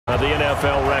The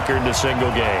NFL record in a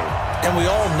single game. And we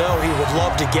all know he would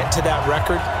love to get to that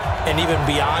record and even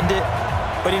beyond it,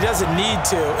 but he doesn't need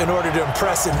to in order to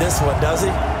impress in this one, does he?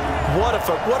 What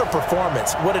a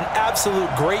performance. What an absolute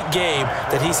great game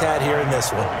that he's had here in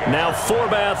this one. Now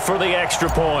Forbath for the extra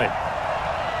point.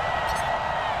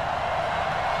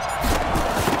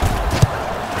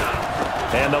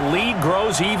 And the lead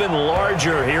grows even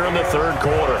larger here in the third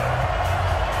quarter.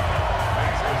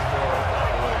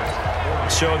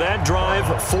 So that drive,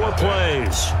 4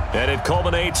 plays, and it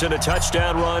culminates in a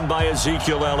touchdown run by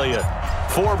Ezekiel Elliott.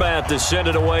 Forbath to send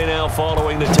it away now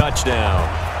following the touchdown.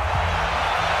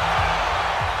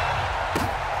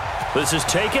 This is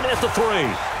taken at the 3.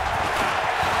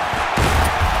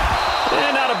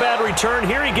 And not a bad return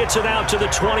here. He gets it out to the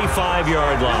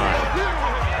 25-yard line.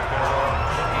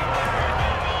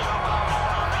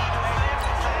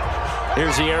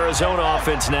 Here's the Arizona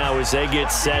offense now as they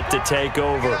get set to take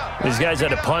over. These guys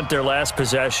had to punt their last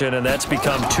possession, and that's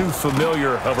become too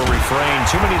familiar of a refrain.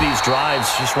 Too many of these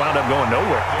drives just wound up going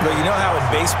nowhere. But you know how in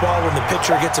baseball, when the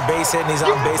pitcher gets a base hit and he's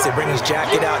on base, they bring his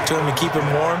jacket out to him to keep him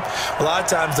warm? A lot of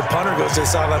times the punter goes to the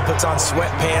sideline, puts on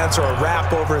sweatpants or a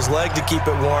wrap over his leg to keep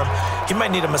it warm. He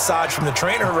might need a massage from the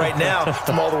trainer right now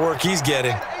from all the work he's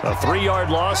getting. A 3-yard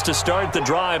loss to start the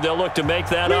drive. They'll look to make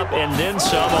that up and then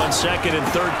some on 2nd and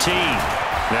 13.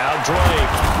 Now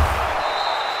Drake.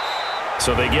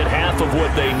 So they get half of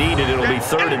what they needed. It'll be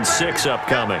 3rd and 6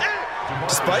 upcoming.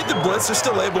 Despite the blitz, they're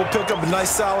still able to pick up a nice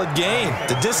solid gain.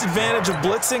 The disadvantage of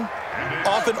blitzing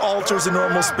often alters the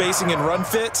normal spacing and run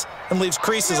fits and leaves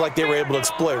creases like they were able to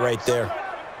exploit right there.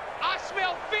 I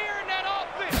smell fear in that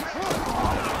offense.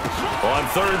 On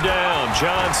 3rd down,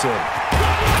 Johnson.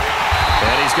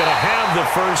 And he's going to have the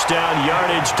first down,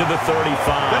 yardage to the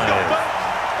 35.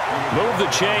 Move the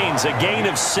chains, a gain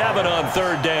of 7 on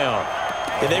 3rd down.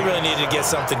 Yeah, they really needed to get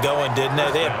something going, didn't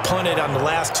they? They had punted on the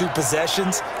last 2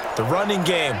 possessions. The running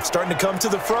game starting to come to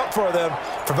the front for them,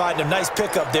 providing a nice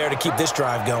pickup there to keep this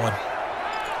drive going.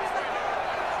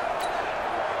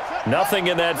 Nothing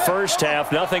in that first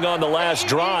half, nothing on the last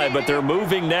drive, but they're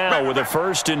moving now with a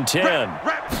 1st and 10.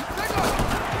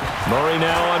 Murray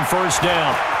now on 1st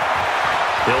down.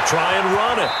 He'll try and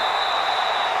run it.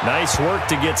 Nice work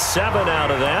to get 7 out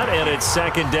of that, and it's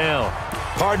 2nd down.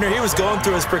 Partner, he was going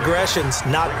through his progressions.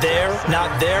 Not there,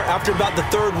 not there. After about the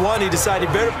 3rd one, he decided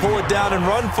he better pull it down and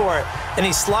run for it. And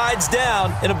he slides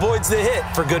down and avoids the hit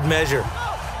for good measure.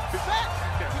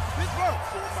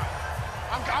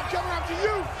 I'm coming after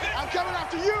you. I'm coming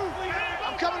after you.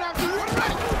 I'm coming after you.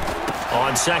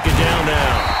 On 2nd down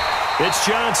now, it's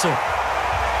Johnson.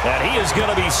 And he is going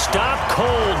to be stopped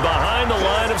cold behind the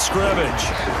line of scrimmage.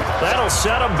 That'll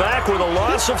set him back with a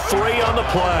loss of 3 on the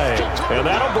play. And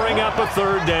that'll bring up a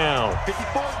 3rd down.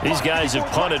 These guys have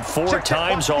punted 4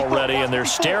 times already, and they're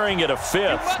staring at a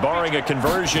 5th, barring a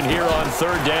conversion here on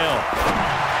 3rd down.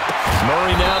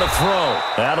 Murray now to throw.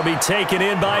 That'll be taken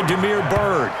in by Damiere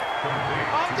Byrd.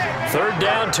 3rd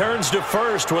down turns to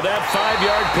 1st with that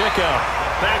 5-yard pickup.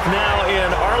 Back now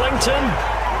in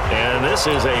Arlington. And this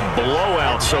is a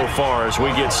blowout so far as we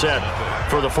get set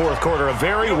for the 4th quarter. A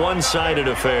very one-sided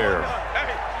affair.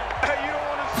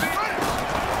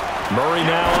 Murray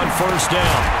now on 1st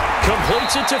down.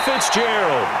 Completes it to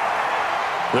Fitzgerald.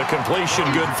 The completion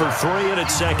good for 3, and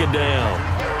it's 2nd down.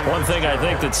 One thing I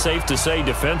think that's safe to say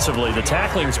defensively, the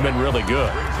tackling's been really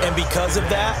good. And because of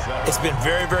that, it's been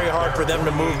very, very hard for them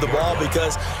to move the ball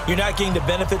because you're not getting the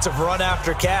benefits of run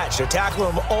after catch. They're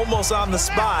tackling them almost on the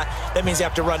spot. That means you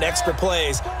have to run extra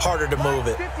plays, harder to move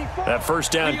it. That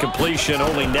 1st down completion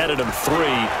only netted him 3.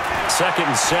 2nd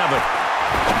and 7.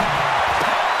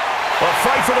 A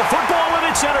fight for the football, and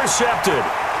it's intercepted.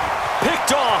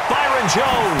 Picked off Byron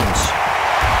Jones.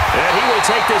 And he will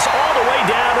take this all the way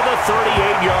down to the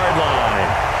 38-yard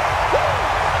line.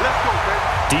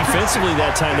 Defensively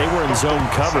that time, they were in zone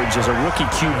coverage. As a rookie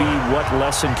QB, what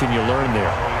lesson can you learn there?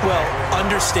 Well,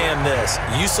 understand this.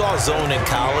 You saw zone in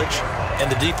college, and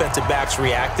the defensive backs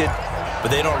reacted,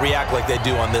 but they don't react like they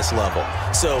do on this level.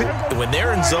 So when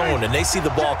they're in zone and they see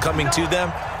the ball coming to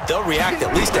them, they'll react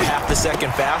at least a half a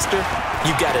second faster.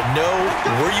 You've got to know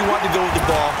where you want to go with the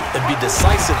ball and be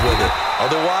decisive with it.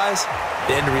 Otherwise,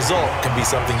 the end result can be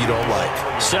something you don't like.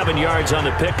 7 yards on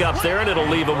the pickup there, and it'll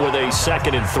leave him with a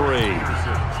 2nd and 3.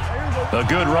 A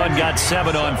good run got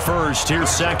 7 on 1st. Here's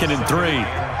 2nd and 3.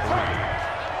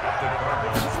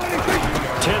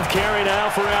 10th carry now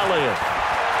for Elliott.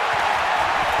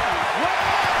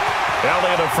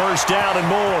 Elliott a 1st down and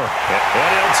more. And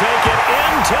he'll take it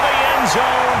into the end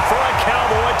zone for a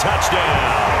Cowboy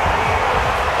touchdown.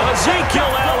 Ezekiel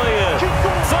Elliott,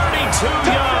 32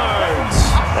 yards.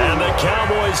 And the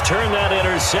Cowboys turn that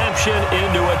interception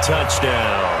into a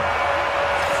touchdown.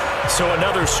 So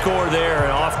another score there,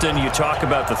 and often you talk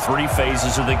about the three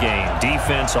phases of the game.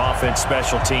 Defense, offense,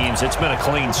 special teams. It's been a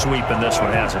clean sweep in this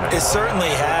one, hasn't it? It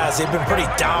certainly has. They've been pretty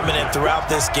dominant throughout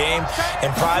this game.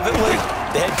 And privately,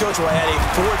 the head coach will add a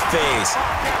fourth phase.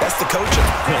 That's the coaching.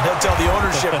 And he'll tell the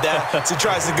ownership that as he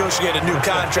tries to negotiate a new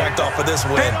contract off of this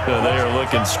win. So they are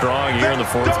looking strong here in the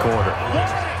fourth quarter.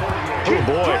 Oh,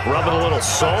 boy, rubbing a little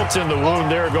salt in the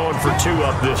wound there, going for two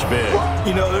up this big.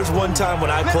 You know, there's one time when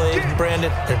I played,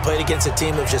 Brandon, and played against a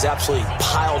team that was just absolutely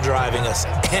pile driving us,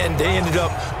 and they ended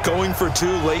up going for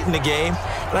two late in the game.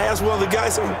 And I asked one of the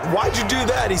guys, why'd you do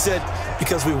that? He said,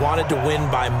 because we wanted to win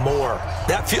by more.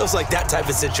 That feels like that type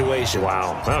of situation.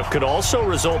 Wow. Well, it could also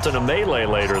result in a melee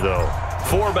later, though.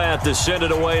 Forbath to send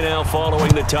it away now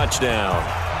following the touchdown.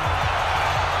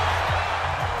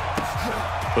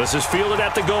 This is fielded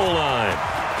at the goal line.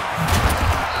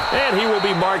 And he will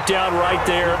be marked down right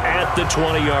there at the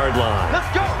 20-yard line.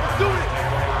 Let's go. Do it.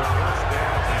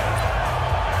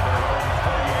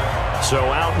 So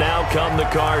out now come the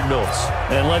Cardinals.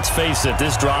 And let's face it,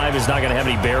 this drive is not going to have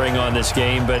any bearing on this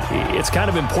game, but it's kind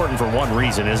of important for one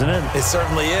reason, isn't it? It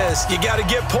certainly is. You got to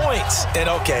get points. And,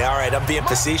 okay, all right, I'm being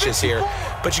facetious here,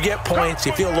 but you get points.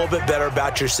 You feel a little bit better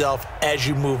about yourself as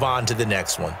you move on to the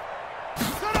next one.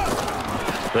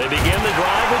 They begin the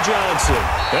drive with Johnson.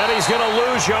 And he's going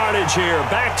to lose yardage here.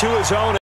 Back to his own.